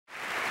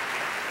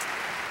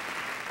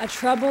A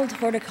troubled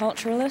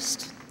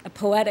horticulturalist, a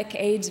poetic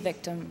AIDS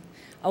victim,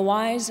 a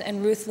wise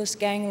and ruthless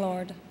gang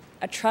lord,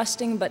 a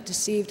trusting but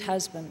deceived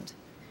husband,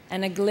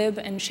 and a glib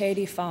and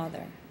shady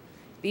father.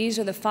 These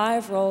are the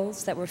 5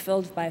 roles that were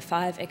filled by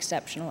 5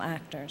 exceptional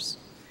actors.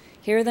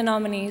 Here are the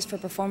nominees for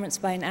performance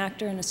by an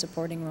actor in a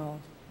supporting role.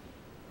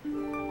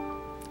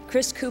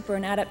 Chris Cooper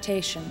in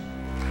Adaptation.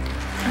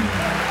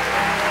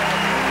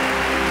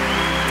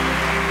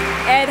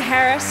 Ed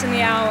Harris in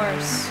The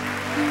Hours.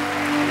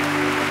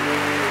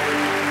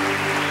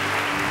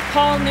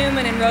 Paul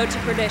Newman in Road to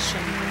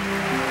Perdition.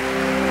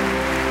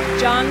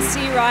 John C.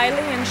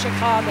 Reilly in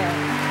Chicago.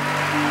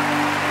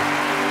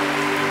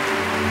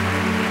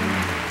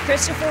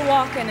 Christopher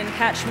Walken in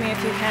Catch Me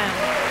If You Can.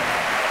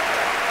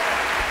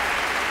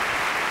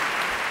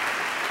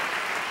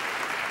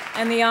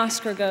 And the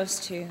Oscar goes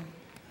to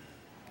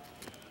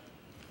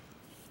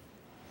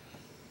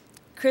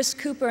Chris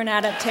Cooper in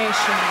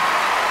Adaptation.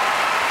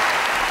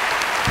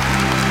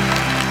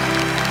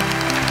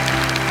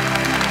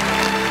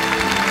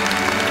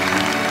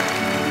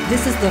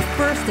 This is the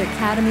first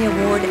Academy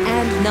Award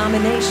and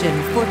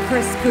nomination for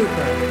Chris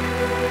Cooper.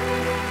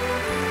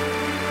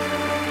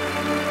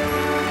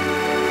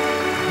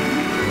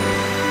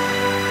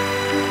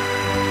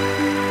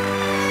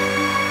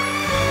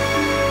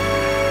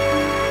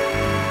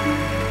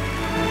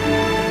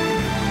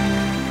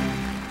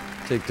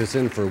 Take this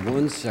in for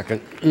 1 second.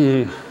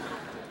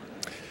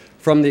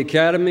 From the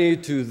Academy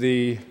to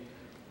the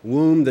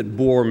womb that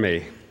bore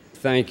me,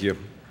 thank you.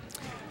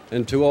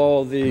 And to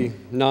all the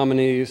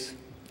nominees,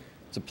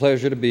 it's a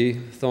pleasure to be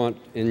thought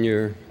in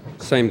your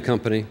same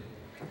company.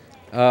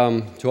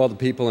 To all the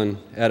people in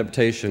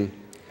Adaptation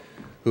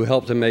who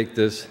helped to make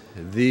this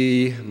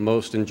the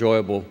most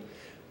enjoyable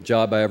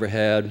job I ever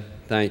had,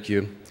 thank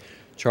you.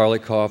 Charlie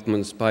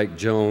Kaufman, Spike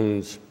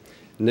Jonze,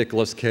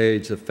 Nicolas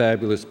Cage, the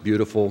fabulous,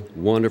 beautiful,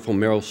 wonderful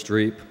Meryl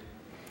Streep.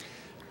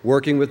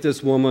 Working with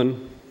this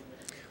woman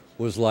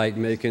was like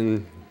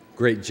making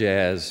great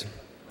jazz.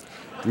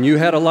 And you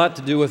had a lot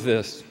to do with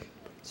this,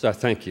 so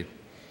thank you.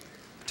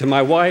 To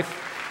my wife,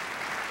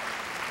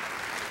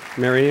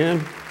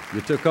 Marianne, you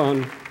took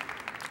on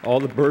all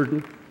the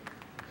burden.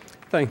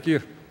 Thank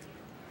you.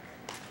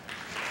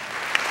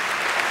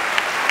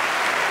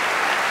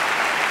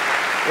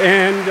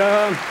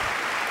 And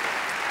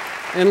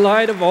in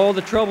light of all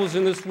the troubles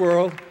in this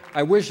world,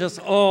 I wish us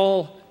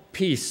all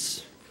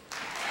peace.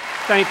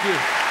 Thank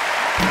you.